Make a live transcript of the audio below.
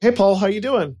Hey Paul, how you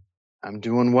doing? I'm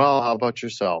doing well. How about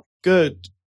yourself? Good.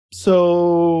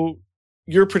 So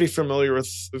you're pretty familiar with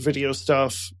video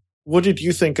stuff. What did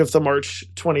you think of the March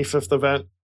 25th event?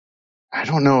 I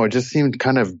don't know. It just seemed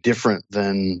kind of different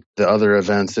than the other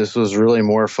events. This was really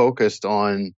more focused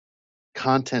on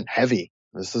content heavy.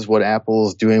 This is what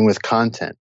Apple's doing with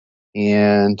content.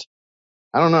 And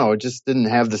I don't know. It just didn't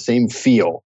have the same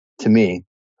feel to me.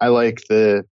 I like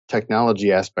the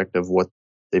technology aspect of what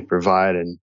they provide,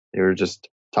 and they were just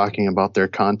talking about their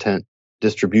content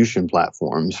distribution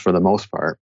platforms for the most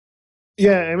part.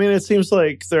 Yeah, I mean, it seems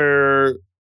like they're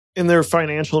in their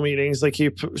financial meetings, they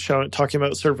keep talking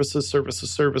about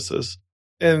services.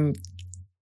 And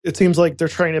it seems like they're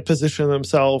trying to position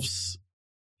themselves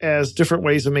as different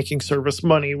ways of making service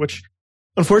money, which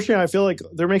unfortunately I feel like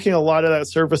they're making a lot of that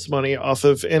service money off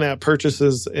of in-app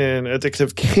purchases in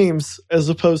addictive games, as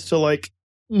opposed to like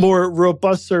more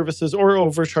robust services or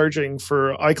overcharging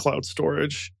for iCloud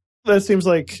storage. That seems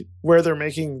like where they're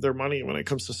making their money when it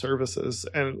comes to services.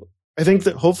 And I think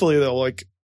that hopefully they'll like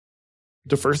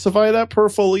diversify that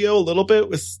portfolio a little bit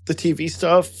with the TV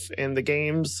stuff and the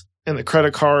games and the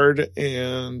credit card.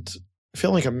 And I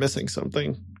feel like I'm missing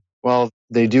something. Well,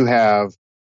 they do have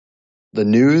the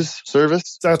news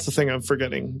service. That's the thing I'm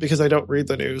forgetting because I don't read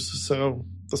the news. So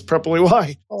that's probably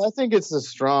why. Well, I think it's a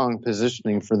strong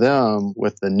positioning for them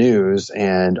with the news.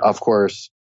 And of course,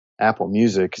 Apple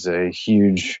Music is a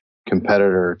huge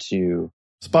competitor to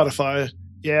Spotify.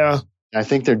 Yeah. I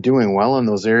think they're doing well in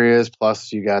those areas.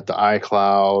 Plus, you got the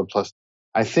iCloud. Plus,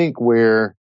 I think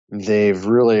where they've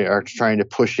really are trying to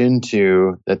push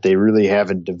into that they really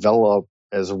haven't developed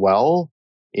as well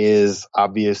is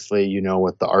obviously,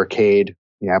 with the arcade,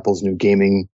 Apple's new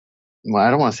gaming. Well, I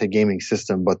don't want to say gaming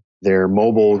system, but their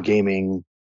mobile gaming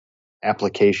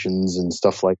applications and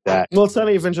stuff like that. Well, it's not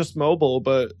even just mobile,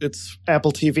 but it's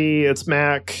Apple TV, it's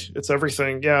Mac, it's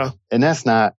everything. Yeah. And that's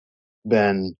not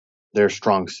been their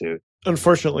strong suit.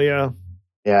 Unfortunately, yeah.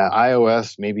 Yeah,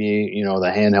 iOS, maybe,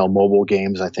 the handheld mobile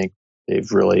games, I think they've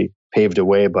really paved a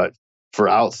way. But for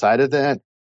outside of that,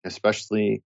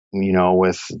 especially,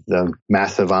 with the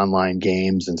massive online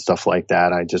games and stuff like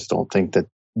that, I just don't think that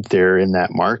they're in that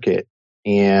market.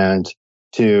 And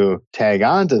to tag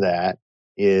on to that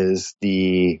is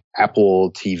the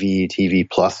Apple TV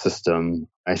Plus system.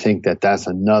 I think that that's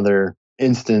another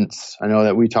instance. I know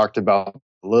that we talked about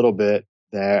a little bit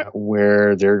that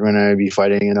where they're going to be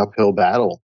fighting an uphill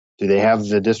battle. Do they have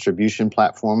the distribution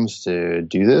platforms to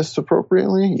do this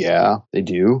appropriately? Yeah, they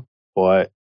do.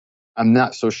 But I'm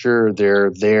not so sure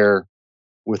they're there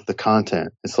with the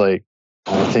content. It's like,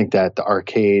 I think that the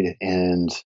arcade and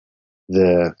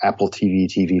the Apple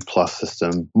TV Plus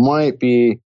system might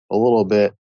be a little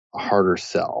bit a harder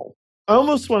sell. I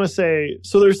almost want to say,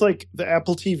 so there's like the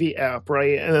Apple TV app,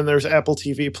 right? And then there's Apple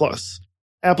TV Plus.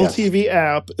 Apple TV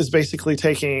app is basically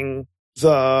taking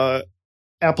the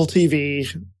Apple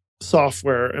TV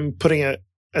software and putting it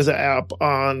as an app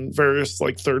on various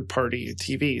like third-party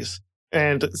TVs.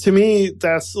 And to me,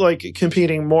 that's like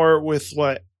competing more with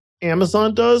what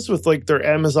Amazon does with like their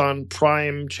Amazon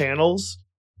Prime channels,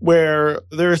 where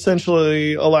they're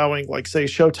essentially allowing like, say,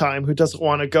 Showtime, who doesn't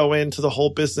want to go into the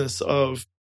whole business of,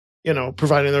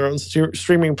 providing their own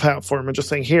streaming platform and just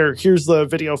saying, here's the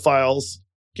video files,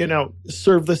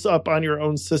 serve this up on your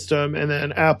own system, and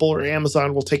then Apple or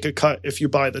Amazon will take a cut if you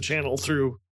buy the channel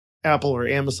through Apple or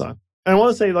Amazon. And I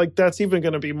want to say like that's even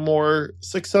going to be more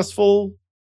successful,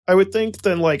 I would think,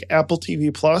 than like Apple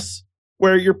TV Plus,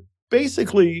 where you're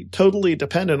basically totally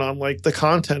dependent on like the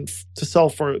content to sell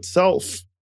for itself.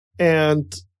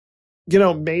 And,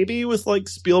 maybe with like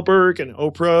Spielberg and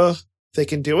Oprah, they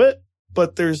can do it,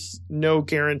 but there's no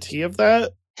guarantee of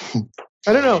that.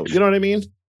 I don't know. You know what I mean?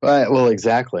 Well,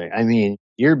 exactly. I mean,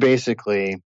 you're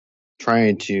basically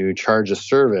trying to charge a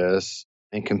service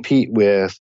and compete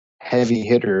with heavy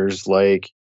hitters like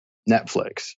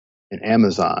Netflix and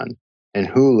Amazon and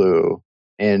Hulu.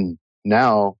 And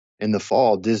now in the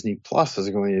fall, Disney Plus is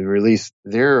going to release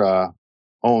their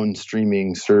own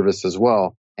streaming service as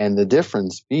well. And the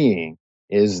difference being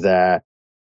is that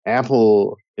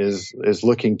Apple is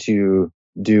looking to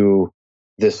do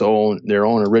their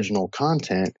own original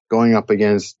content, going up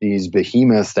against these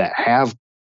behemoths that have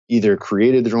either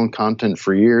created their own content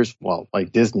for years, well,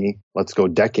 like Disney, let's go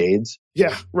decades.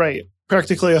 Yeah, right.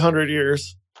 Practically 100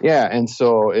 years. Yeah, and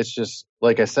so it's just,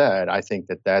 like I said, I think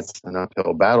that that's an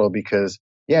uphill battle because,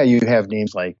 yeah, you have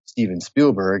names like Steven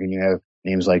Spielberg and you have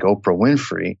names like Oprah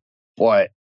Winfrey,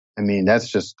 but, I mean, that's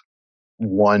just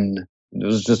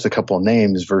there's just a couple of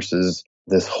names versus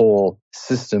this whole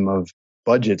system of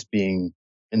budgets being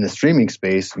in the streaming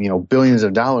space, billions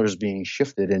of dollars being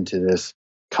shifted into this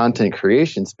content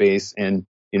creation space. And,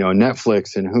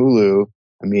 Netflix and Hulu,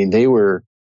 I mean,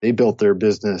 they built their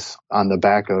business on the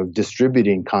back of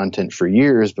distributing content for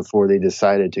years before they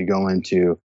decided to go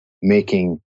into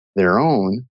making their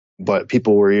own. But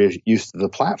people were used to the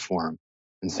platform.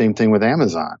 And same thing with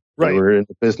Amazon. Right. They were in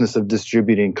the business of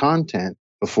distributing content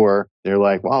before they're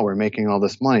like, wow, we're making all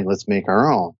this money. Let's make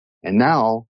our own. And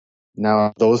now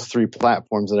those three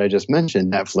platforms that I just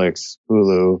mentioned, Netflix,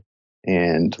 Hulu,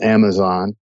 and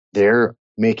Amazon, they're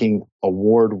making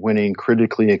award-winning,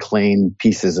 critically acclaimed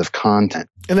pieces of content.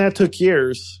 And that took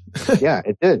years. Yeah,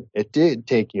 it did. It did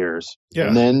take years. Yeah.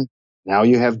 And then now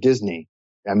you have Disney.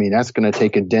 I mean, that's going to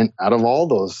take a dent out of all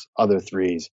those other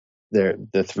threes.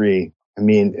 The three. I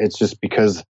mean, it's just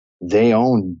because they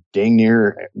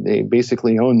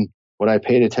basically own what I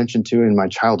paid attention to in my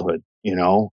childhood.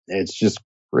 It's just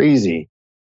crazy.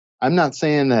 I'm not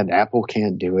saying that Apple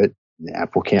can't do it.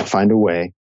 Apple can't find a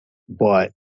way,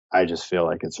 but I just feel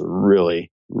like it's a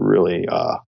really, really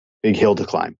big hill to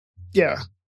climb. Yeah.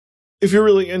 If you're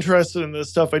really interested in this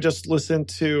stuff, I just listened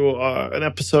to an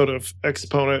episode of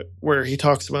Exponent where he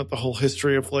talks about the whole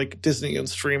history of like Disney and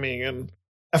streaming. And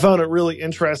I found it really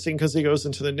interesting because he goes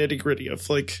into the nitty gritty of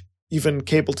like even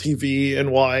cable TV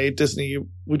and why Disney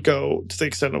would go to the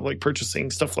extent of like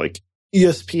purchasing stuff like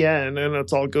ESPN. And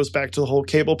it all goes back to the whole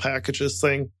cable packages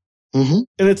thing. Mm-hmm.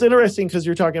 And it's interesting because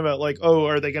you're talking about like, oh,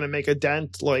 are they going to make a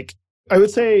dent? Like, I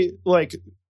would say like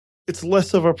it's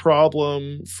less of a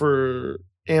problem for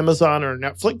Amazon or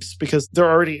Netflix because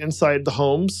they're already inside the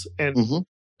homes. And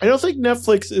I don't think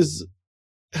Netflix is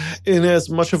in as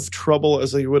much of trouble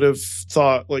as I would have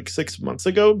thought like 6 months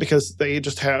ago because they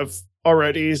just have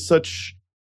already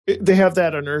they have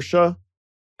that inertia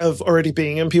of already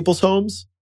being in people's homes.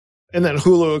 And then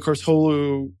Hulu, of course,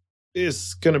 Hulu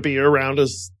is going to be around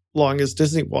as long as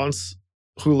Disney wants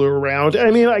Hulu around.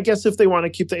 I mean, I guess if they want to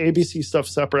keep the ABC stuff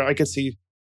separate, I could see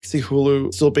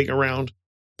Hulu still being around.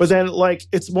 But then, like,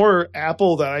 it's more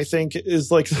Apple that I think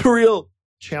is like the real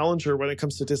challenger when it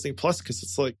comes to Disney Plus, because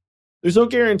it's like there's no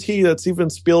guarantee that Steven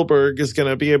Spielberg is going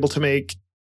to be able to make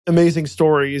amazing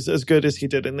stories as good as he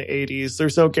did in the 80s.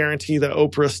 There's no guarantee that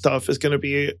Oprah stuff is going to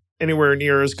be anywhere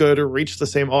near as good or reach the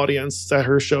same audience that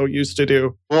her show used to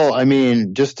do. Well, I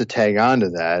mean, just to tag on to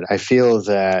that, I feel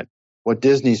that what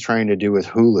Disney's trying to do with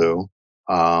Hulu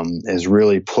is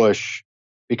really push,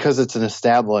 because it's an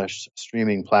established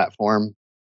streaming platform.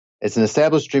 It's an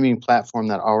established streaming platform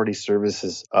that already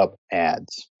services up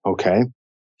ads. Okay.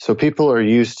 So people are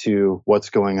used to what's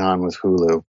going on with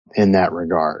Hulu in that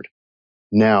regard.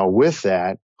 Now, with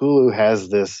that, Hulu has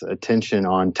this attention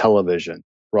on television,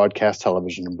 broadcast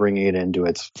television, and bringing it into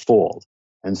its fold.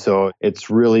 And so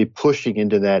it's really pushing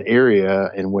into that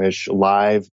area in which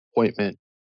live appointment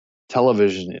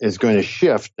television is going to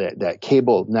shift that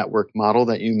cable network model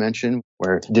that you mentioned,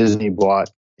 where Disney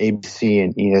bought ABC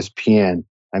and ESPN.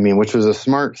 I mean, which was a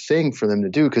smart thing for them to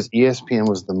do because ESPN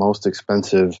was the most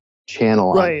expensive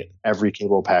channel on every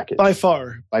cable package. By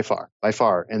far.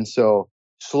 And so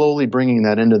slowly bringing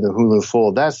that into the Hulu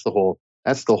fold, that's the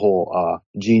whole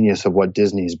genius of what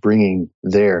Disney's bringing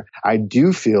there. I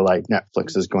do feel like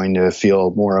Netflix is going to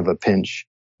feel more of a pinch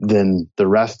than the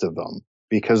rest of them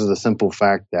because of the simple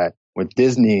fact that with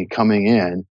Disney coming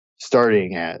in,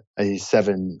 starting at a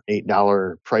 $7,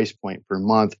 $8 price point per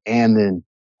month, and then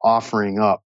offering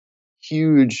up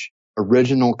huge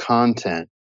original content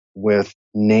with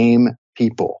name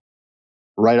people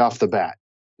right off the bat.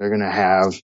 They're going to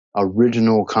have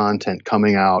original content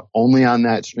coming out only on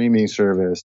that streaming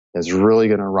service that's really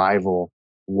going to rival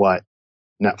what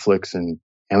Netflix and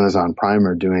Amazon Prime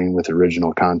are doing with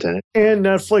original content. And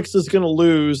Netflix is going to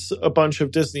lose a bunch of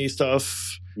Disney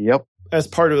stuff. Yep. As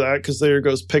part of that, because there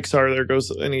goes Pixar, there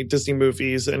goes any Disney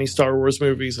movies, any Star Wars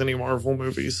movies, any Marvel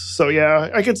movies. So yeah,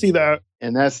 I could see that.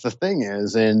 And that's the thing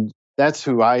is, and that's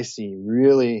who I see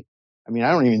really. I mean,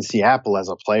 I don't even see Apple as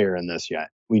a player in this yet.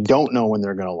 We don't know when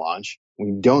they're going to launch.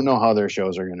 We don't know how their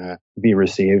shows are going to be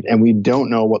received. And we don't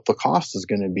know what the cost is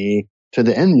going to be to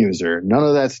the end user. None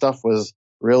of that stuff was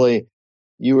really,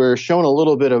 you were shown a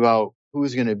little bit about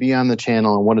who's going to be on the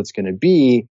channel and what it's going to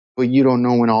be, but you don't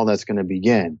know when all that's going to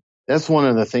begin. That's one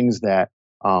of the things that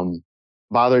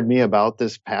bothered me about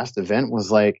this past event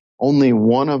was like only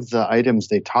one of the items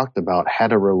they talked about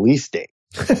had a release date.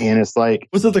 And it's like...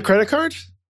 Was it the credit card?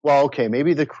 Well, okay,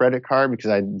 maybe the credit card, because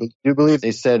I do believe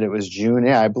they said it was June.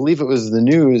 Yeah, I believe it was the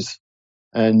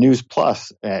News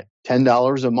Plus at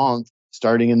 $10 a month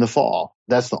starting in the fall.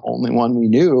 That's the only one we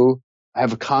knew. I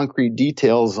have concrete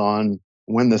details on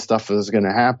when the stuff is going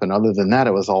to happen. Other than that,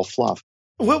 it was all fluff.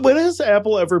 When has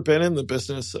Apple ever been in the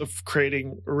business of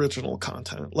creating original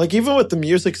content? Like even with the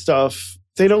music stuff,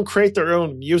 they don't create their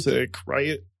own music,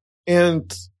 right?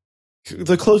 And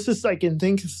the closest I can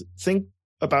think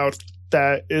about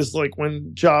that is like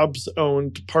when Jobs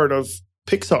owned part of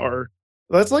Pixar.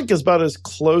 That's like about as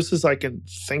close as I can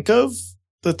think of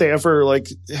that they ever like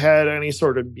had any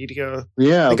sort of media.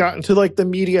 Yeah. They got into like the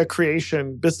media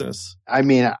creation business. I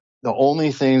mean, the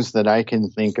only things that I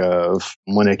can think of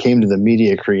when it came to the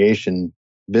media creation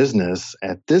business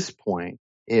at this point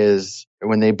is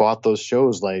when they bought those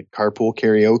shows like Carpool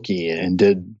Karaoke and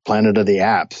did Planet of the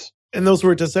Apps. And those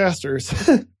were disasters.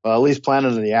 Well, at least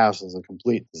Planet of the Apps was a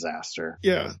complete disaster.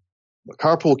 Yeah. But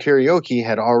Carpool Karaoke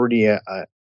had already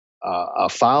a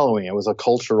following. It was a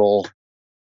cultural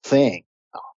thing.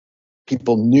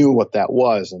 People knew what that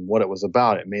was and what it was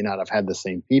about. It may not have had the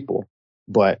same people,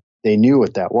 but they knew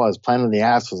what that was. Planet of the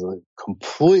Apps was a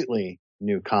completely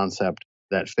new concept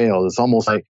that failed. It's almost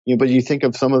like, but you think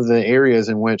of some of the areas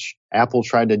in which Apple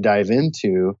tried to dive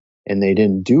into and they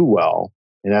didn't do well.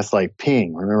 And that's like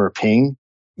Ping. Remember Ping?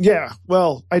 Yeah.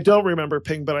 Well, I don't remember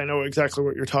Ping, but I know exactly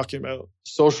what you're talking about.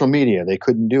 Social media. They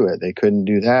couldn't do it. They couldn't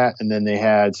do that. And then they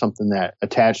had something that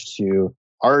attached to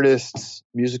artists,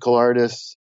 musical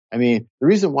artists. I mean, the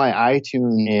reason why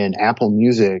iTunes and Apple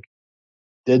Music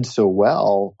did so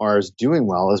well or is doing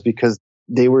well is because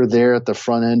they were there at the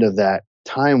front end of that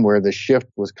time where the shift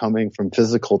was coming from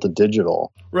physical to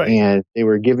digital. Right. And they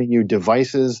were giving you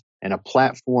devices and a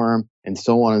platform and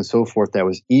so on and so forth that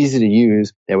was easy to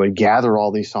use that would gather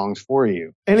all these songs for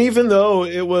you. And even though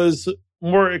it was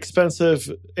more expensive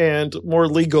and more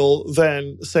legal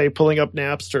than, say, pulling up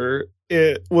Napster,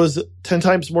 it was 10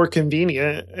 times more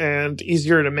convenient and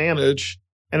easier to manage.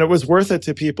 And it was worth it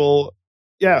to people.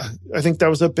 Yeah, I think that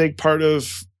was a big part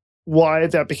of why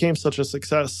that became such a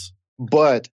success.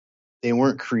 But they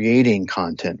weren't creating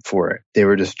content for it. They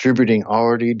were distributing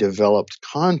already developed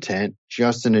content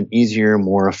just in an easier,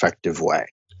 more effective way.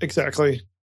 Exactly.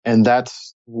 And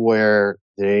that's where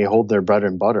they hold their bread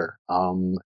and butter.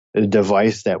 A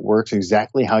device that works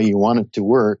exactly how you want it to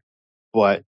work,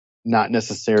 but not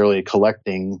necessarily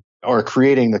collecting or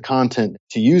creating the content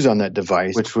to use on that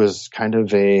device, which was kind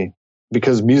of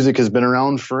because music has been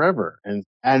around forever. And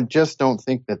I just don't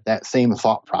think that same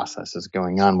thought process is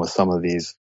going on with some of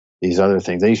these other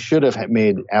things. They should have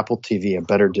made Apple TV a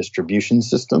better distribution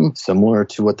system, similar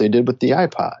to what they did with the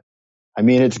iPod. I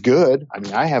mean, it's good. I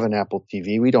mean, I have an Apple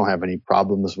TV. We don't have any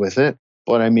problems with it.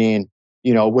 But I mean,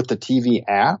 with the TV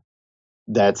app,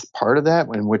 that's part of that,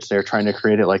 in which they're trying to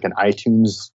create it like an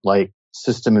iTunes-like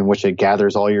system in which it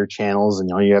gathers all your channels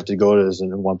and all you have to go to is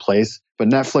in one place. But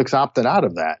Netflix opted out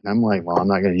of that. And I'm like, well, I'm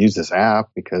not going to use this app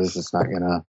because it's not going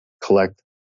to collect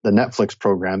the Netflix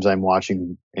programs I'm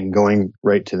watching and going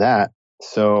right to that.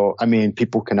 So, I mean,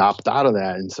 people can opt out of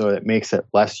that. And so it makes it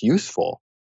less useful.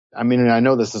 I mean, and I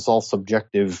know this is all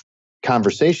subjective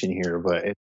conversation here,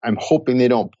 but I'm hoping they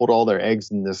don't put all their eggs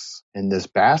in this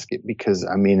basket because,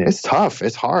 I mean, it's tough.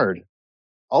 It's hard.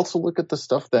 Also look at the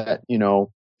stuff that,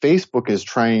 Facebook is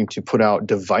trying to put out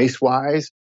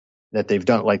device-wise that they've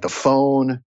done, like the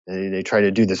phone. They try to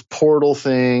do this portal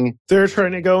thing. They're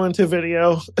trying to go into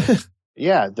video.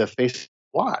 Yeah, the Facebook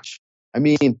Watch. I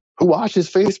mean, who watches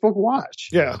Facebook Watch?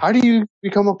 Yeah. How do you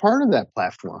become a part of that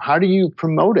platform? How do you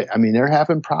promote it? I mean, they're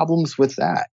having problems with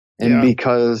that. And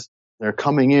because they're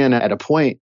coming in at a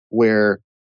point where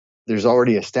there's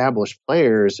already established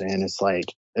players and it's like,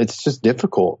 it's just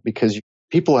difficult because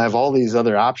people have all these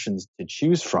other options to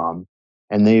choose from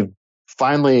and they've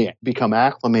finally become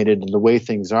acclimated to the way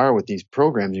things are with these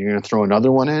programs. You're going to throw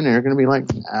another one in and you're going to be like,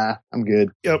 I'm good.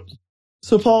 Yep.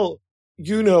 So Paul,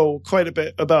 you know quite a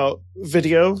bit about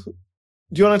video. Do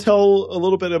you want to tell a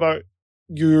little bit about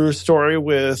your story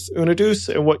with Uniduce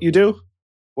and what you do?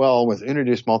 Well, with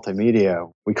Uniduce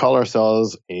Multimedia, we call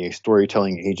ourselves a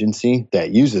storytelling agency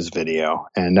that uses video.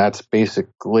 And that's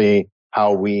basically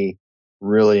how we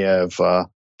really have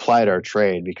applied our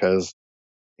trade, because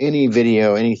any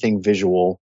video, anything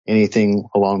visual, anything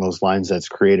along those lines that's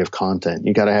creative content,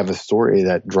 you got to have a story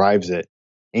that drives it.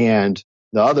 And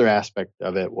the other aspect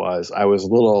of it was I was a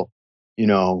little,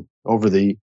 over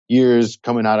the years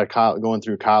coming out of college, going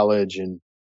through college and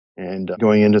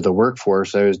going into the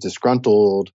workforce, I was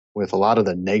disgruntled with a lot of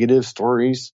the negative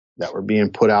stories that were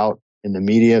being put out in the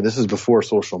media. This is before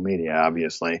social media,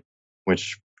 obviously,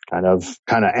 which kind of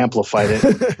amplified it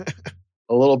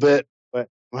a little bit, but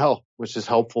which is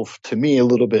helpful to me a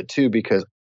little bit too, because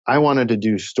I wanted to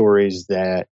do stories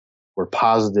that were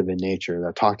positive in nature,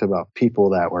 that talked about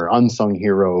people that were unsung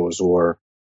heroes or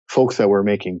folks that were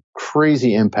making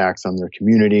crazy impacts on their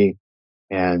community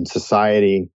and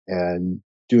society and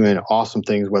doing awesome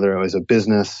things, whether it was a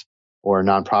business or a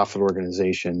nonprofit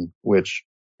organization, which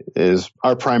is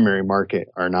our primary market,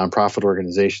 our nonprofit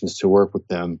organizations, to work with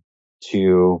them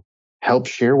to help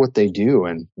share what they do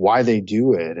and why they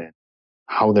do it and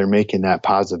how they're making that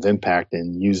positive impact,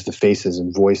 and use the faces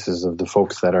and voices of the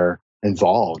folks that are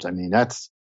involved. I mean, that's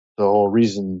the whole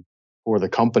reason for the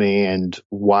company and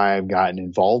why I've gotten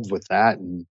involved with that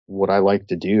and what I like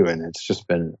to do. And it's just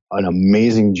been an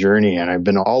amazing journey. And I've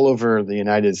been all over the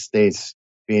United States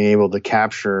being able to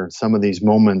capture some of these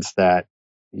moments that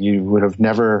you would have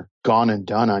never gone and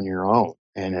done on your own.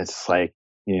 And it's like,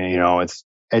 it's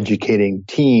educating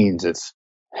teens. It's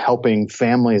helping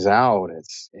families out.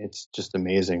 It's just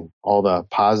amazing. All the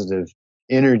positive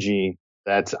energy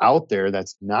that's out there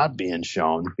that's not being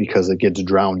shown because it gets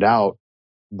drowned out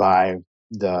by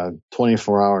the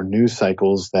 24-hour news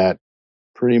cycles that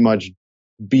pretty much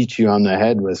beat you on the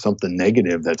head with something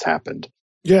negative that's happened.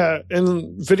 Yeah,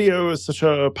 and video is such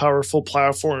a powerful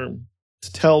platform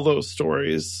to tell those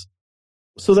stories.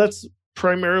 So that's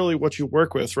primarily what you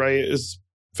work with, right? Is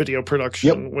video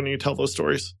production when you tell those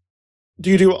stories. Do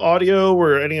you do audio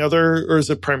or any other, or is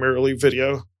it primarily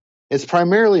video? It's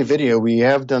primarily video. We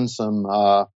have done some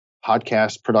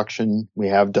podcast production. We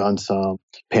have done some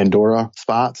Pandora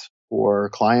spots for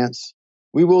clients.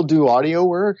 We will do audio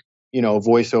work,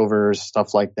 voiceovers,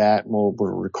 stuff like that. We'll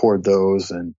record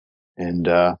those and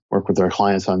work with our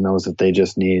clients on those if they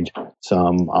just need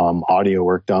some audio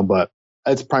work done. But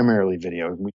it's primarily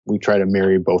video. We try to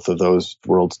marry both of those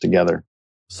worlds together.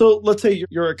 So let's say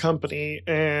you're a company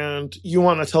and you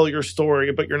want to tell your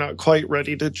story, but you're not quite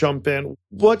ready to jump in.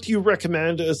 What do you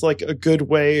recommend as like a good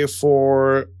way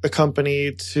for a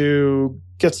company to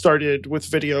get started with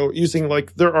video using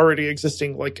like their already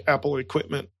existing like Apple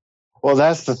equipment? Well,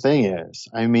 that's the thing is,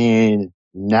 I mean,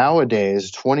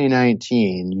 nowadays,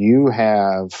 2019, you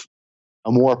have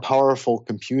a more powerful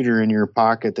computer in your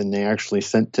pocket than they actually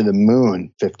sent to the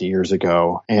moon 50 years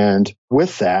ago. And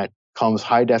with that comes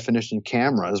high definition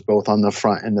cameras, both on the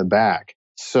front and the back.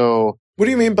 So what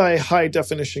do you mean by high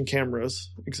definition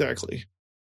cameras exactly?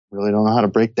 Really don't know how to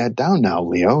break that down now,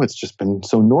 Leo. It's just been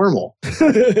so normal.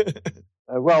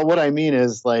 Well, what I mean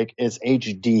is like it's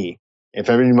HD. If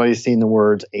everybody's seen the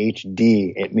words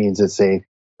HD, it means it's a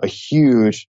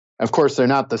huge, of course, they're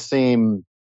not the same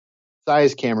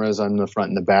size cameras on the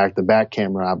front and the back. The back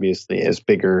camera obviously is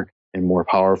bigger and more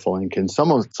powerful and can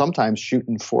sometimes shoot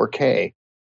in 4K.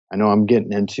 I know I'm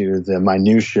getting into the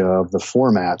minutia of the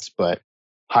formats, but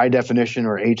high definition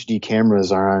or HD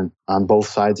cameras are on both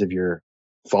sides of your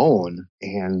phone.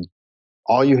 And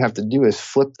all you have to do is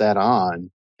flip that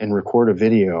on and record a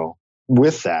video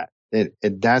with that.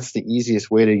 That's the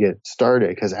easiest way to get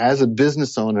started, because as a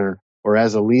business owner or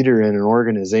as a leader in an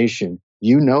organization,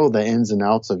 you know the ins and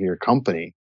outs of your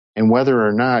company. And whether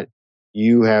or not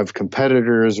you have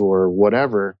competitors or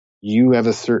whatever, you have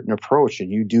a certain approach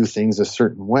and you do things a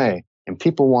certain way. And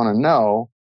people want to know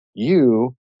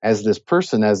you as this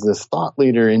person, as this thought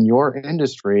leader in your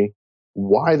industry,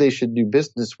 why they should do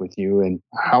business with you and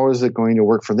how is it going to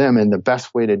work for them. And the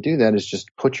best way to do that is just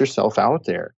put yourself out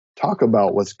there. Talk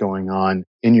about what's going on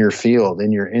in your field,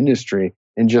 in your industry,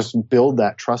 and just build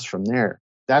that trust from there.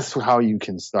 That's how you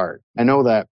can start. I know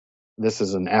that this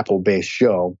is an Apple-based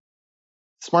show.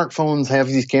 Smartphones have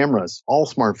these cameras, all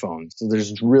smartphones. So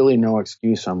there's really no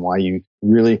excuse on why you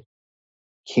really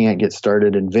can't get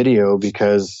started in video,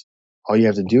 because all you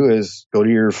have to do is go to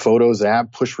your Photos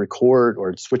app, push record,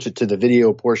 or switch it to the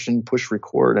video portion, push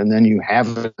record, and then you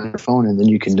have it on your phone, and then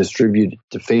you can distribute it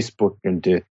to Facebook and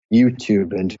to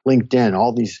YouTube and LinkedIn,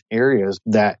 all these areas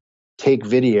that take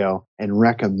video and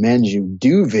recommend you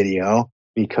do video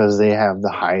because they have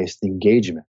the highest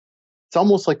engagement. It's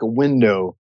almost like a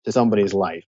window to somebody's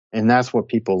life. And that's what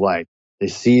people like. They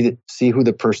see who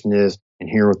the person is and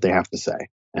hear what they have to say.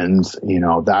 And,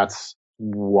 that's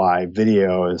why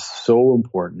video is so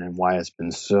important and why it's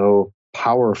been so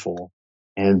powerful.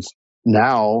 And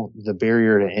now the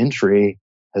barrier to entry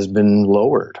has been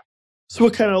lowered. So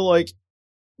what kind of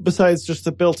besides just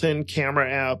the built-in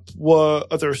camera app,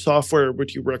 what other software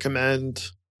would you recommend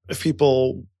if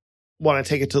people want to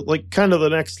take it to kind of the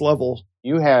next level?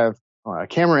 You have a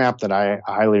camera app that I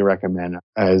highly recommend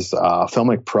is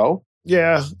Filmic Pro.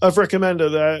 Yeah, I've recommended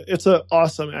that. It's an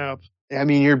awesome app. I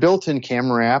mean, your built-in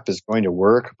camera app is going to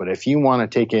work, but if you want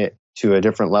to take it to a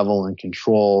different level and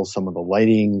control some of the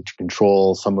lighting, to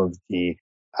control some of the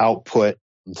output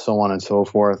and so on and so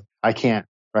forth, I can't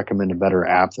recommend a better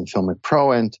app than Filmic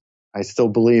Pro. And I still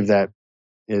believe that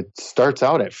it starts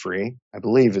out at free. I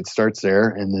believe it starts there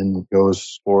and then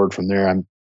goes forward from there.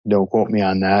 Don't quote me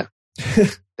on that.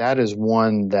 That is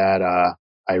one that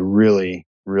I really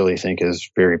really think is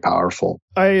very powerful.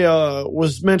 I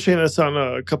was mentioning this on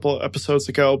a couple of episodes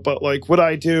ago, but like what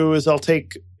I do is I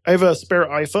have a spare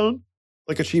iPhone,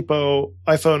 like a cheapo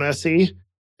iPhone SE.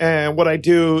 And what I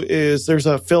do is there's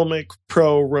a Filmic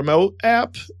Pro remote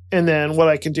app. And then what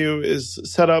I can do is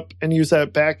set up and use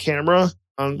that back camera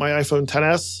on my iPhone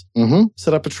XS,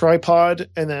 set up a tripod.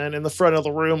 And then in the front of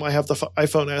the room, I have the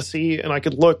iPhone SE and I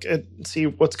could look and see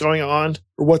what's going on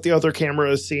or what the other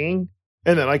camera is seeing.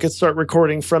 And then I could start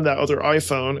recording from that other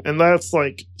iPhone. And that's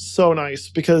like so nice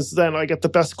because then I get the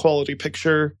best quality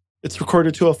picture. It's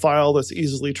recorded to a file that's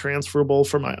easily transferable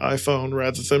from my iPhone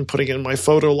rather than putting it in my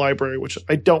photo library, which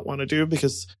I don't want to do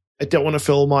because I don't want to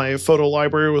fill my photo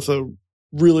library with a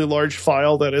really large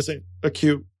file that isn't a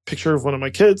cute picture of one of my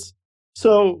kids.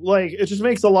 So like it just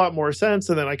makes a lot more sense.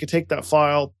 And then I could take that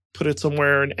file, put it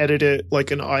somewhere and edit it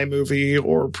like an iMovie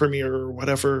or Premiere or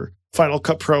whatever, Final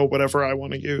Cut Pro, whatever I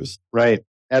want to use. Right.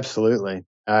 Absolutely.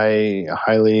 I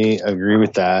highly agree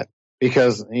with that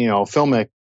because, Filmic,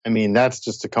 I mean, that's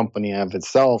just a company of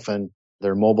itself and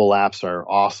their mobile apps are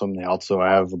awesome. They also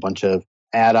have a bunch of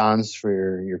add-ons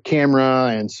for your camera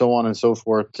and so on and so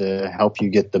forth to help you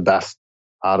get the best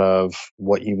out of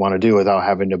what you want to do without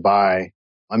having to buy.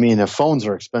 I mean, the phones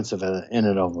are expensive in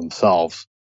and of themselves.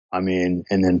 I mean,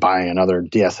 and then buying another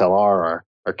DSLR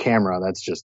or camera, that's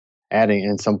just adding.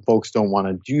 And some folks don't want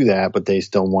to do that, but they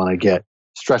still want to get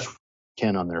stretch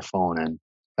on their phone. And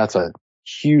that's a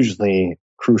hugely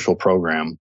crucial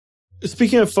program.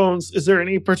 Speaking of phones, is there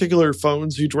any particular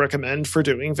phones you'd recommend for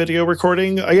doing video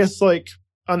recording? I guess like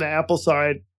on the Apple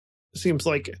side, it seems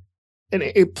like an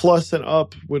 8 Plus and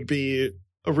up would be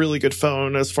a really good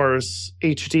phone as far as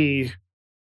HD.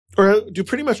 Or do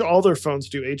pretty much all their phones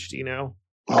do HD now?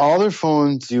 All their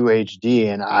phones do HD,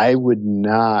 and I would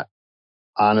not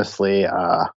honestly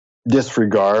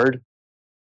disregard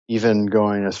even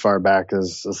going as far back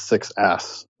as the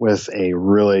 6S with a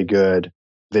really good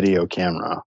video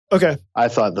camera. Okay. I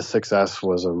thought the 6S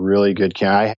was a really good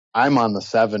camera. I'm on the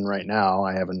 7 right now.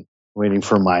 I haven't waiting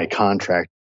for my contract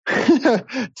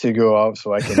to go out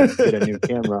so I can get a new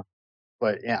camera.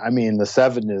 But yeah, I mean, the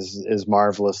 7 is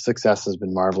marvelous. 6S has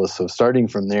been marvelous. So starting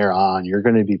from there on, you're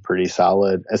going to be pretty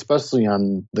solid, especially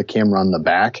on the camera on the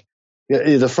back.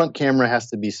 The front camera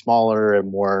has to be smaller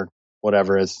and more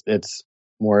whatever. It's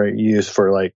more used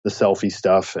for like the selfie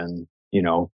stuff and,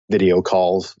 video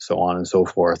calls, so on and so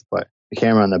forth. But the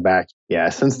camera on the back, yeah,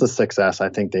 since the 6S, I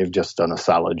think they've just done a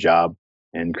solid job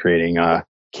in creating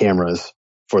cameras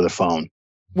for the phone.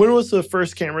 When was the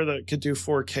first camera that could do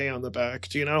 4K on the back?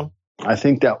 Do you know? I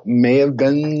think that may have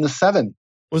been the 7.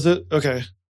 Was it? Okay.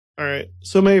 All right.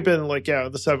 So it may have been like,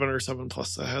 the 7 or 7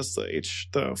 Plus that has the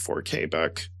 4K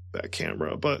back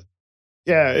camera. But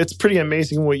yeah, it's pretty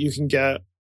amazing what you can get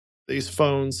these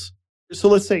phones. So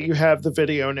let's say you have the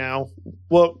video now.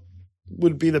 What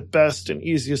would be the best and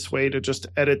easiest way to just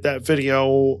edit that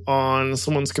video on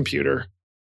someone's computer?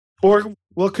 Or,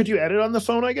 could you edit on the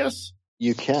phone, I guess?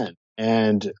 You can.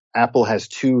 And Apple has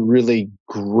 2 really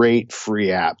great free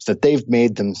apps that they've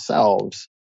made themselves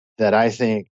that I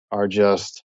think are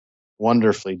just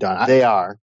wonderfully done. They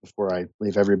are, before I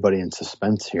leave everybody in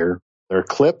suspense here, they're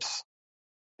Clips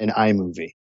and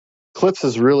iMovie. Clips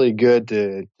is really good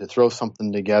to throw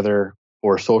something together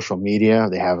for social media.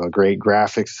 They have a great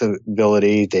graphics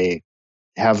ability. They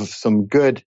have some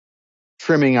good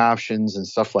trimming options and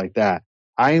stuff like that.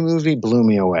 iMovie blew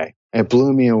me away. It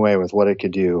blew me away with what it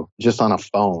could do just on a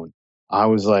phone. I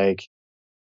was like,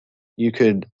 you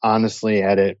could honestly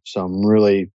edit some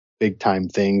really big time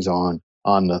things on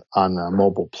the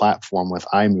mobile platform with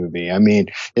iMovie. I mean,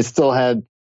 it still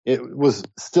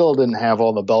didn't have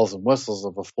all the bells and whistles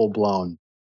of a full blown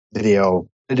video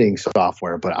editing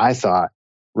software, but I thought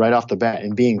right off the bat,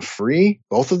 and being free,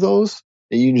 both of those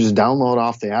that you can just download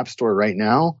off the App Store right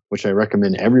now, which I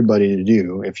recommend everybody to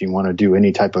do if you want to do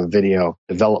any type of video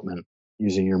development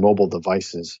using your mobile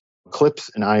devices. Clips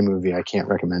and iMovie, I can't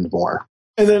recommend more.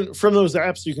 And then from those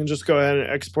apps, you can just go ahead and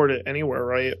export it anywhere,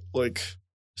 right? Like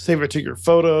save it to your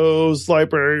photos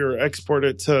library or export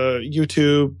it to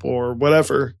YouTube or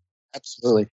whatever.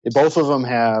 Absolutely. Both of them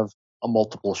have a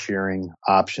multiple sharing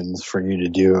options for you to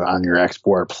do on your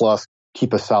export, plus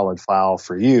keep a solid file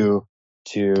for you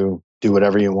to do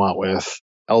whatever you want with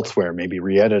elsewhere. Maybe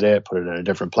re-edit it, put it in a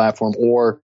different platform,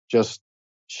 or just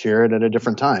share it at a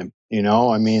different time.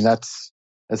 I mean, that's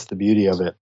the beauty of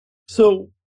it. So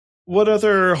what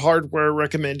other hardware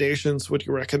recommendations would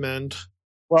you recommend?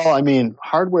 Well, I mean,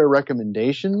 hardware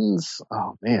recommendations,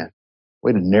 oh man,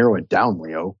 way to narrow it down,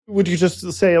 Leo. Would you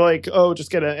just say like,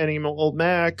 just get any old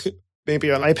Mac, maybe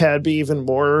an iPad be even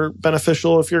more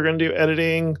beneficial if you're going to do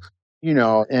editing?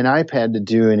 an iPad to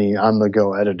do any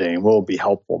on-the-go editing will be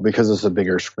helpful because it's a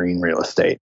bigger screen real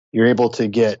estate. You're able to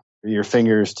get your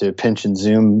fingers to pinch and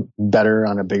zoom better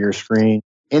on a bigger screen.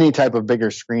 Any type of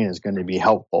bigger screen is going to be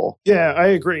helpful. Yeah, I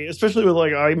agree. Especially with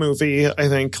like iMovie, I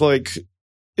think like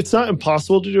it's not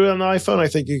impossible to do it on the iPhone. I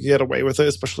think you can get away with it,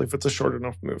 especially if it's a short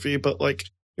enough movie. But like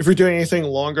if you're doing anything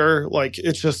longer, like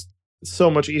it's just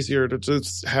so much easier to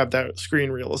just have that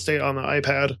screen real estate on the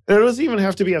iPad. And it doesn't even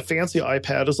have to be a fancy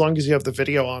iPad as long as you have the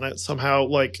video on it somehow.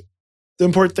 Like the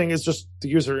important thing is just the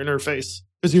user interface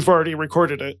because you've already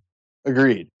recorded it.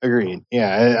 Agreed.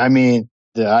 Yeah, I mean,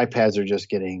 the iPads are just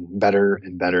getting better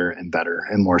and better and better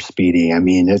and more speedy. I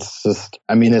mean,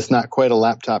 it's not quite a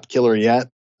laptop killer yet.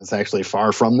 It's actually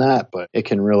far from that, but it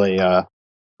can really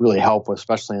help,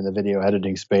 especially in the video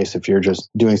editing space if you're just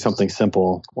doing something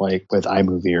simple like with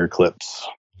iMovie or Clips.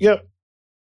 Yep.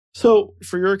 So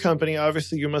for your company,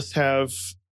 obviously you must have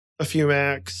a few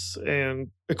Macs and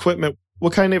equipment.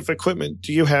 What kind of equipment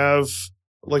do you have?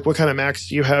 Like what kind of Macs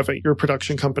do you have at your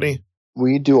production company?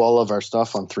 We do all of our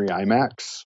stuff on 3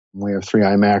 iMacs. We have 3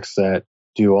 iMacs that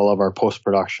do all of our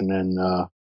post-production and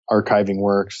archiving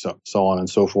work, so on and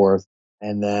so forth.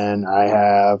 And then I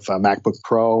have a MacBook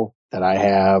Pro that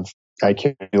I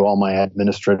can do all my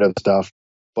administrative stuff.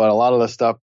 But a lot of the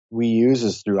stuff we use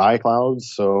is through iCloud.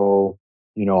 So,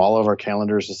 all of our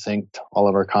calendars are synced. All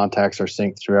of our contacts are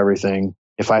synced through everything.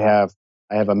 If I have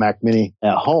a Mac Mini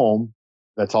at home,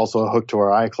 that's also hooked to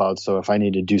our iCloud. So if I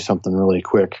need to do something really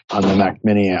quick on the Mac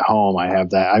Mini at home, I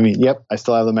have that. I mean, yep, I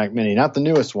still have the Mac Mini, not the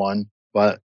newest one,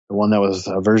 but the one that was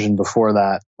a version before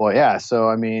that. Well, yeah. So,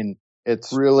 I mean,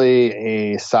 it's really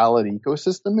a solid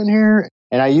ecosystem in here.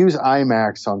 And I use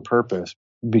iMacs on purpose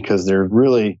because they're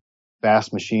really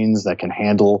fast machines that can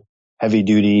handle heavy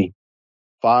duty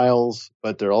files,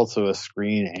 but they're also a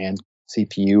screen and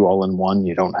CPU all in one.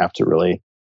 You don't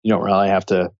really have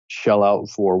to shell out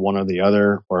for one or the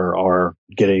other or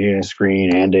get a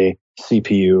screen and a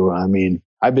CPU. I mean,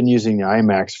 I've been using the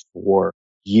iMacs for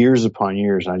years upon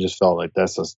years. And I just felt like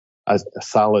that's a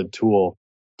solid tool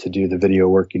to do the video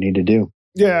work you need to do.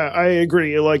 Yeah, I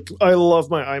agree. Like, I love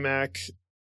my iMac.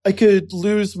 I could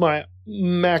lose my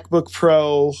MacBook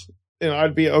Pro and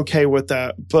I'd be okay with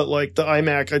that. But like the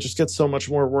iMac, I just get so much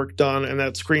more work done and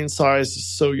that screen size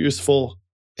is so useful.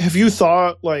 Have you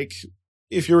thought like,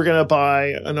 if you were going to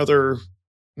buy another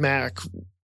Mac,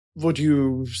 would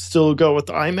you still go with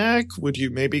the iMac? Would you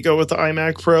maybe go with the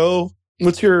iMac Pro?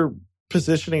 What's your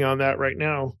positioning on that right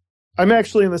now? I'm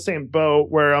actually in the same boat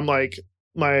where I'm like,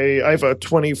 I have a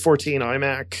 2014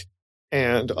 iMac,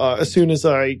 and as soon as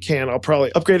I can, I'll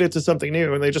probably upgrade it to something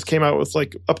new. And they just came out with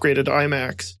like upgraded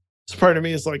iMacs. So part of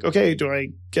me is like, okay, do I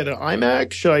get an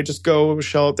iMac? Should I just go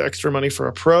shell out the extra money for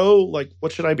a Pro? Like,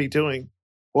 what should I be doing?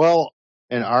 Well,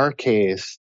 in our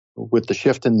case, with the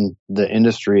shift in the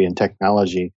industry and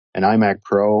technology, an iMac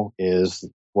Pro is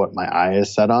what my eye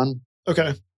is set on.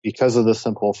 Okay. Because of the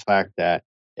simple fact that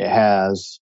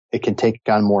it can take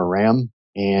on more RAM.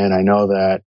 And I know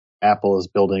that Apple is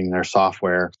building their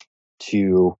software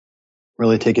to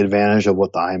really take advantage of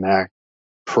what the iMac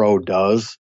Pro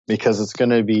does, because it's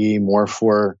going to be more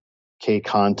 4K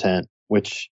content,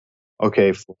 which,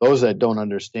 okay, for those that don't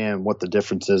understand what the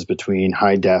difference is between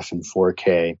high def and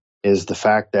 4K, is the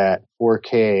fact that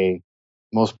 4K,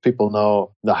 most people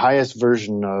know the highest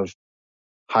version of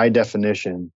high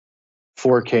definition,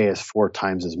 4K is 4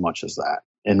 times as much as that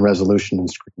in resolution and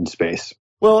screen space.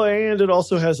 Well, and it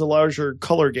also has a larger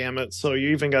color gamut, so you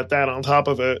even got that on top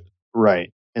of it.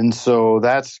 Right. And so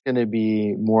that's going to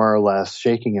be more or less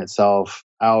shaking itself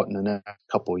out in the next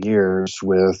couple of years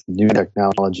with new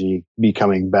technology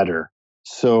becoming better.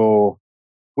 So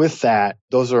with that,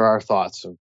 those are our thoughts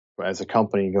as a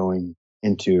company going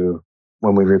into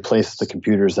when we replace the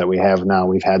computers that we have now.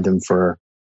 We've had them for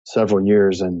several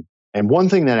years. And one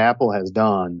thing that Apple has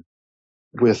done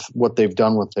with what they've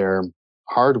done with their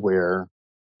hardware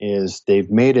is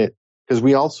they've made it, because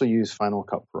we also use Final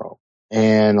Cut Pro.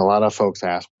 And a lot of folks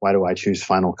ask, why do I choose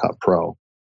Final Cut Pro?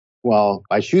 Well,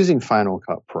 by choosing Final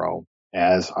Cut Pro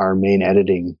as our main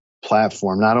editing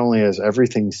platform, not only is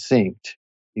everything synced,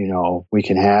 we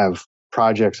can have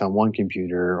projects on one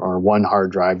computer or one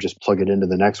hard drive, just plug it into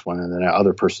the next one, and then that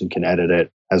other person can edit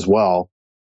it as well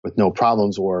with no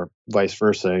problems, or vice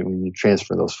versa when you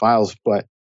transfer those files. But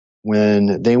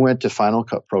when they went to Final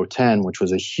Cut Pro 10, which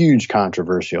was a huge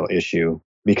controversial issue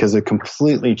because it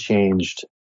completely changed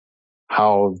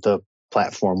how the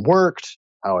platform worked,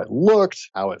 how it looked,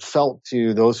 how it felt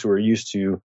to those who were used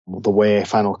to the way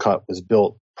Final Cut was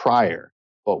built prior.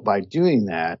 But by doing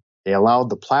that, they allowed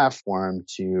the platform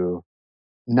to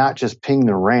not just ping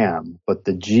the RAM, but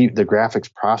the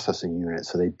graphics processing unit.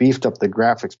 So they beefed up the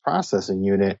graphics processing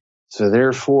unit. So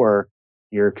therefore,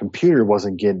 your computer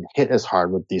wasn't getting hit as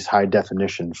hard with these high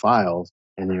definition files,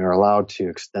 and they were allowed to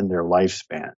extend their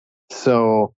lifespan.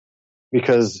 So,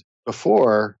 because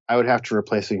before I would have to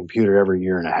replace a computer every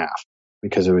year and a half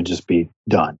because it would just be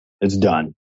done. It's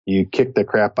done. You kick the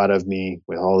crap out of me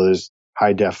with all those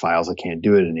high def files. I can't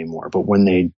do it anymore. But when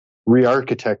they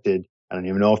re-architected, I don't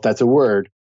even know if that's a word,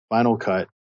 Final Cut,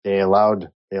 they allowed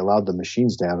the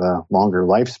machines to have a longer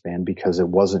lifespan because it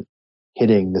wasn't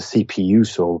hitting the CPU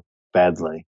so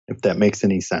badly, if that makes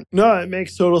any sense. No, it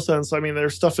makes total sense. I mean, their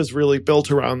stuff is really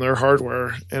built around their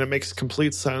hardware, and it makes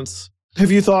complete sense.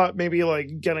 Have you thought maybe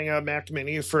like getting a Mac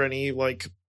Mini for any like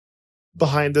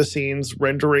behind the scenes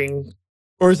rendering,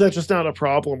 or is that just not a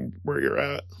problem where you're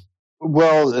at?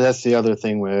 Well, that's the other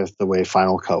thing with the way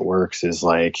Final Cut works is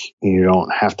like you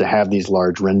don't have to have these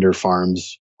large render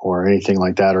farms or anything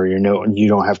like that, or you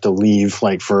don't have to leave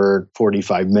like for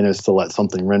 45 minutes to let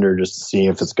something render just to see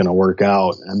if it's going to work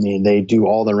out. I mean, they do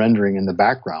all the rendering in the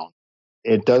background.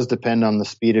 It does depend on the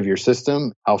speed of your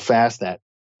system, how fast that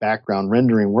background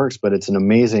rendering works, but it's an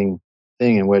amazing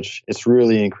thing in which it's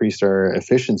really increased our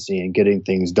efficiency in getting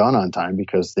things done on time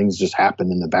because things just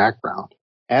happen in the background.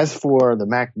 As for the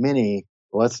Mac Mini,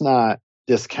 let's not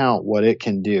discount what it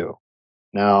can do.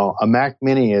 Now, a Mac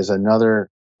Mini is another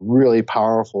really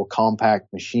powerful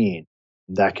compact machine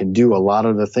that can do a lot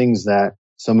of the things that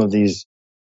some of these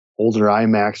older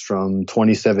iMacs from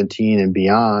 2017 and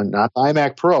beyond, not the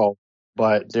iMac Pro,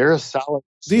 but they're a solid.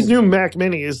 These new Mac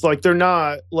Minis, like they're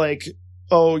not like,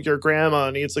 oh, your grandma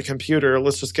needs a computer,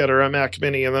 let's just get her a Mac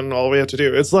Mini and then all we have to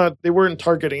do. It's not, they weren't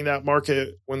targeting that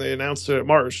market when they announced it at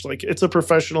March. Like it's a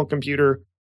professional computer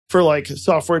for like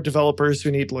software developers who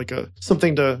need like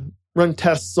something to run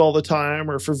tests all the time,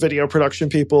 or for video production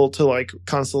people to like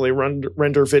constantly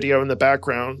render video in the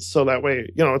background. So that way,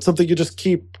 it's something you just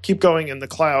keep going in the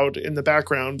cloud in the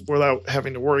background without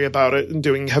having to worry about it and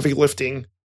doing heavy lifting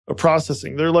of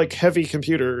processing. They're like heavy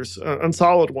computers, and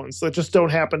solid ones that just don't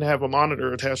happen to have a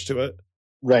monitor attached to it.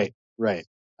 Right.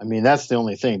 I mean, that's the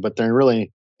only thing, but they're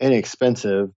really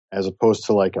inexpensive as opposed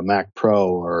to like a Mac Pro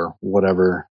or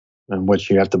whatever, in which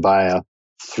you have to buy a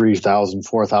 $3,000,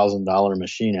 $4,000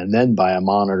 machine and then buy a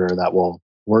monitor that will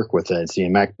work with it. See, a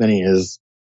Mac Mini is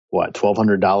what,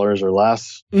 $1,200 or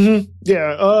less? Mm-hmm.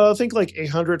 Yeah, I think like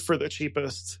 $800 for the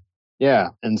cheapest. Yeah,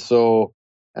 and so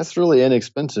that's really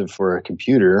inexpensive for a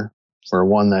computer, for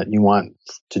one that you want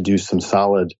to do some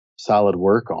solid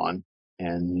work on,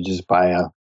 and you just buy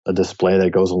a display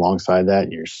that goes alongside that,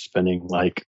 and you're spending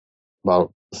like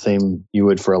about the same you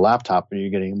would for a laptop, but you're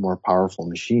getting a more powerful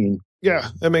machine. Yeah,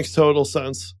 that makes total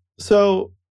sense.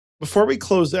 So before we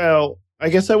close out, I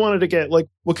guess I wanted to get like,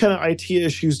 what kind of IT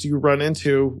issues do you run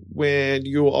into when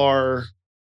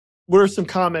what are some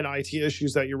common IT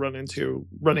issues that you run into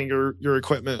running your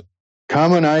equipment?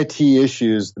 Common IT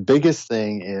issues, the biggest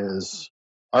thing is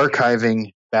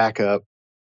archiving, backup,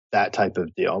 that type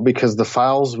of deal, because the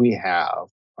files we have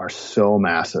are so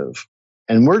massive.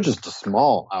 And we're just a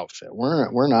small outfit.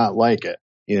 We're not like it.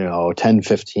 10,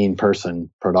 15 person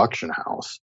production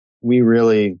house. We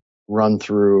really run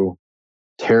through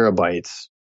terabytes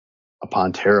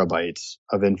upon terabytes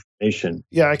of information.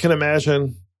 Yeah, I can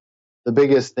imagine. The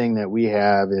biggest thing that we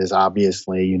have is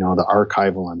obviously, the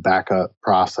archival and backup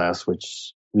process,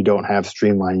 which we don't have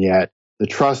streamlined yet. The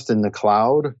trust in the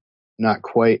cloud, not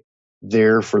quite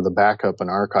there for the backup and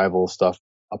archival stuff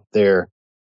up there.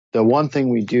 The one thing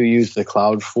we do use the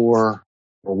cloud for,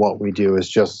 or what we do, is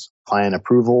just client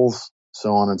approvals,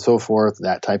 so on and so forth,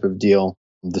 that type of deal,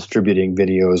 distributing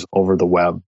videos over the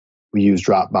web. We use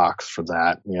Dropbox for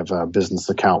that. We have a business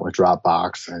account with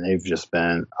Dropbox, and they've just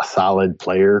been a solid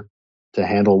player to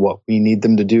handle what we need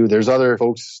them to do. There's other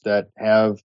folks that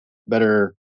have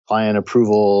better client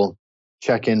approval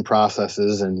check-in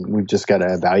processes, and we've just got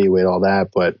to evaluate all that.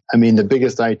 But I mean, the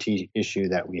biggest IT issue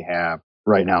that we have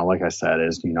right now, like I said,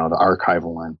 is, the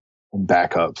archival and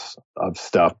backups of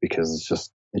stuff, because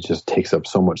it just takes up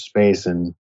so much space.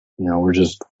 And, we're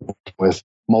just with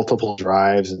multiple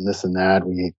drives and this and that.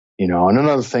 And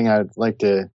another thing I'd like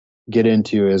to get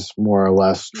into is more or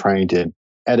less trying to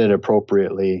edit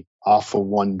appropriately off of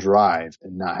one drive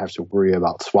and not have to worry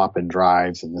about swapping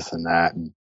drives and this and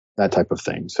that type of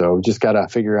thing. So we just got to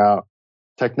figure out,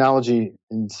 technology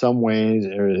in some ways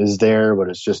is there, but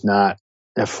it's just not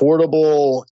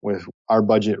affordable with our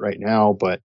budget right now.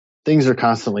 But things are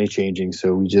constantly changing,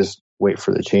 so we just wait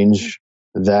for the change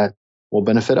that will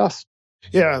benefit us.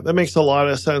 Yeah, that makes a lot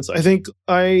of sense. I think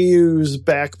I use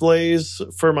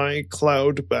Backblaze for my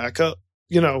cloud backup.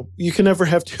 you can never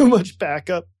have too much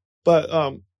backup.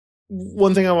 But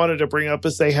one thing I wanted to bring up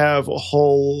is they have a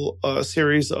whole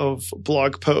series of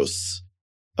blog posts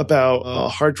about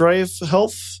hard drive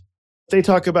health. They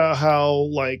talk about how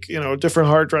different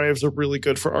hard drives are really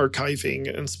good for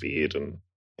archiving and speed and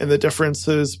the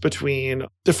differences between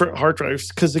different hard drives,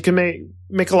 because it can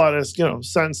make a lot of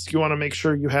sense. You want to make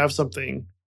sure you have something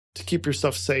to keep your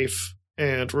stuff safe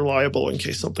and reliable in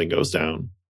case something goes down.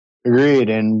 Agreed.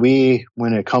 And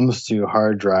when it comes to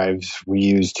hard drives, we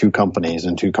use two companies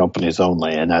and two companies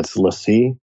only, and that's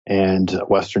LaCie and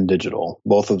Western Digital.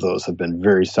 Both of those have been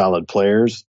very solid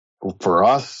players for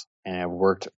us and have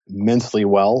worked immensely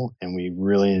well, and we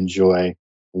really enjoy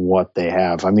what they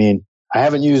have. I mean, I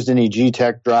haven't used any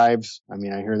G-Tech drives. I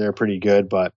mean, I hear they're pretty good,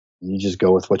 but you just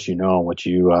go with what you know, what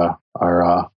you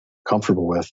are comfortable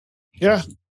with. Yeah.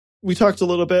 We talked a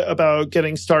little bit about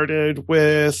getting started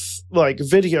with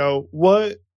video.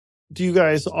 What do you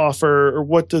guys offer, or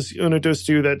what does Unidus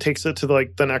do that takes it to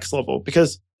the next level?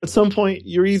 Because at some point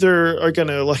you either are going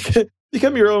to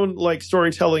become your own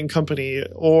storytelling company,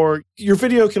 or your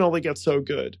video can only get so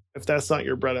good if that's not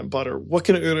your bread and butter. What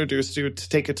can Unidus do to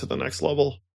take it to the next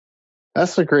level?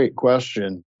 That's a great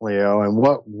question, Leo. And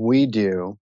what we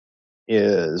do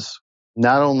is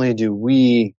not only do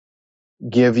we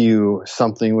give you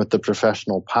something with the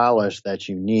professional polish that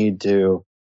you need to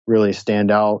really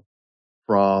stand out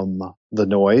from the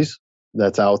noise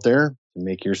that's out there, to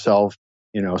make yourself,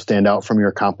 stand out from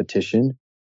your competition.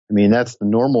 I mean, that's the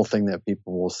normal thing that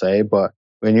people will say, but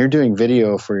when you're doing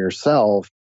video for yourself,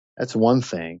 that's one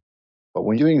thing. But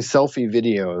when doing selfie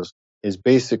videos is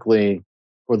basically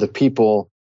for the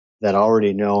people that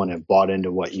already know and have bought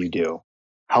into what you do.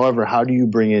 However, how do you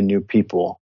bring in new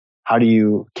people? How do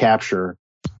you capture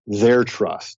their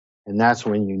trust? And that's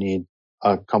when you need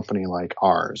a company like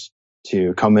ours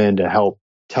to come in to help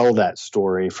tell that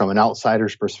story from an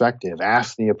outsider's perspective,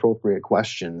 ask the appropriate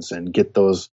questions and get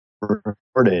those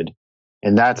recorded.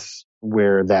 And that's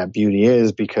where that beauty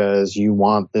is, because you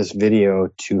want this video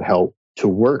to help to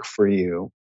work for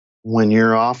you when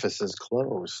your office is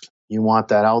closed. You want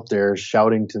that out there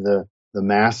shouting to the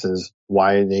masses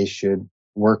why they should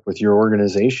work with your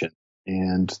organization.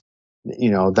 And,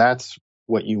 that's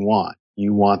what you want.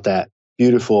 You want that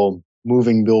beautiful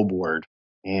moving billboard,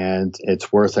 and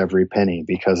it's worth every penny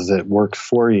because it works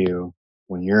for you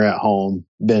when you're at home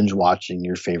binge watching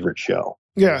your favorite show.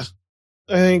 Yeah.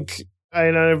 I think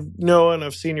I know and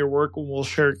I've seen your work, and we'll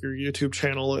share your YouTube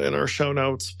channel in our show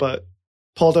notes, but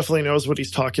Paul definitely knows what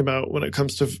he's talking about when it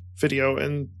comes to video,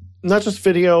 and not just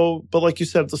video, but like you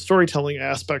said, the storytelling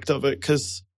aspect of it,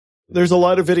 because there's a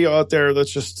lot of video out there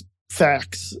that's just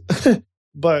facts.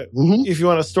 But if you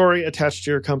want a story attached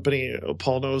to your company,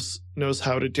 Paul knows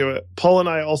how to do it. Paul and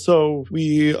I also,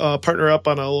 we partner up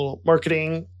on a little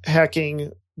marketing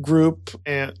hacking group,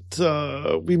 and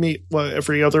we meet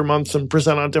every other month and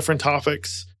present on different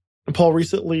topics. And Paul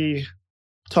recently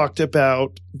talked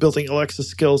about building Alexa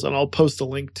skills, and I'll post a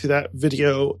link to that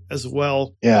video as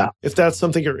well. Yeah. If that's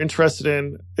something you're interested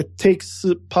in, it takes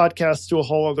podcasts to a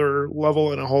whole other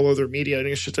level and a whole other media, and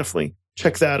you should definitely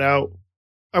check that out.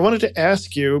 I wanted to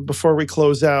ask you before we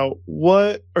close out,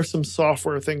 what are some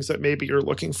software things that maybe you're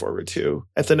looking forward to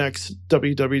at the next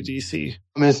WWDC?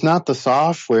 I mean, it's not the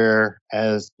software,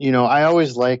 as I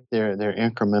always like their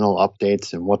incremental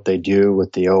updates and what they do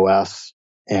with the OS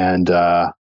and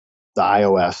the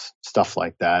iOS, stuff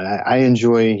like that. I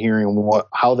enjoy hearing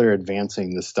how they're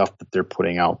advancing the stuff that they're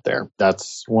putting out there.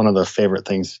 That's one of the favorite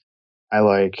things I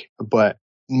like. But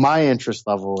my interest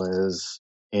level is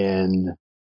in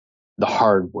the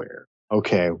hardware.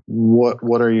 Okay,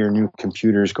 what are your new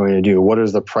computers going to do? What are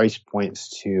the price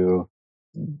points to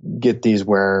get these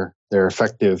where they're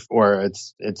effective, or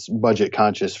it's budget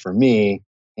conscious for me,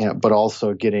 but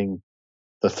also getting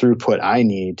the throughput I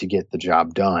need to get the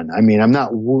job done. I mean, I'm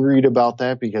not worried about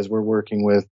that because we're working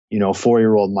with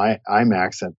 4-year-old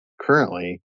iMacs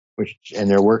currently, and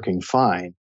they're working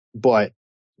fine. But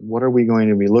what are we going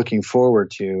to be looking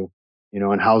forward to?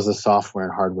 And how's the software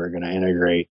and hardware going to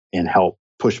integrate and help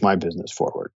push my business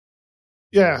forward?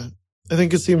 Yeah, I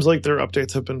think it seems like their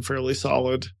updates have been fairly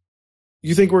solid.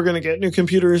 You think we're going to get new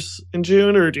computers in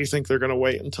June, or do you think they're going to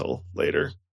wait until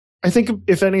later? I think,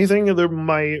 if anything, they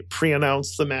might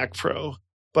pre-announce the Mac Pro,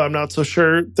 but I'm not so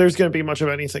sure there's going to be much of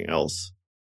anything else.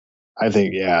 I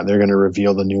think, they're going to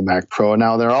reveal the new Mac Pro.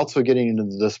 Now, they're also getting into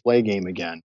the display game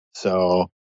again. So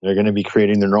they're going to be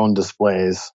creating their own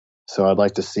displays. So I'd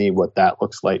like to see what that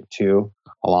looks like, too,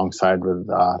 alongside with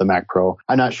the Mac Pro.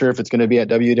 I'm not sure if it's going to be at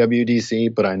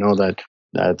WWDC, but I know that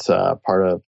that's part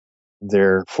of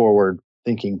their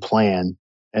forward-thinking plan.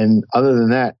 And other than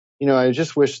that, I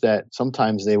just wish that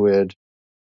sometimes they would,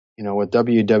 with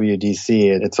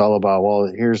WWDC, it's all about,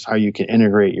 well, here's how you can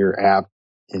integrate your app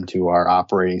into our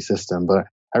operating system. But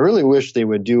I really wish they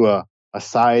would do a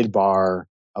sidebar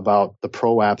about the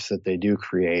pro apps that they do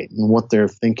create and what they're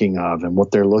thinking of and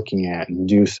what they're looking at, and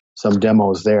do some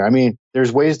demos there. I mean,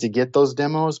 there's ways to get those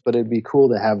demos, but it'd be cool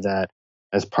to have that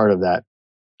as part of that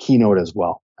keynote as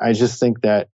well. I just think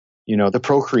that, the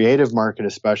pro creative market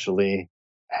especially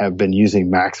have been using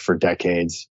Macs for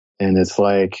decades. And it's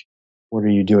like, what are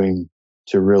you doing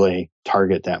to really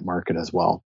target that market as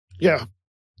well? Yeah.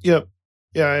 Yep.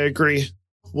 Yeah, I agree.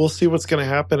 We'll see what's going to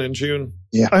happen in June.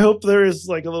 Yeah. I hope there is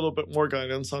like a little bit more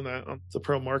guidance on that, on the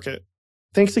pro market.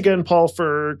 Thanks again, Paul,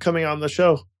 for coming on the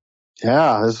show.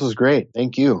 Yeah, this was great.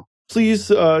 Thank you. Please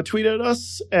tweet at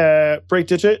us at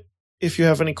BrightDigit if you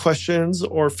have any questions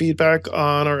or feedback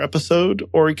on our episode,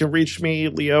 or you can reach me,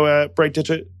 Leo, at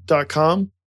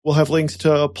brightdigit.com. We'll have links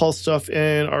to Paul's stuff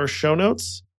in our show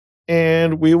notes,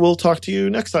 and we will talk to you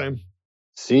next time.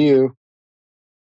 See you.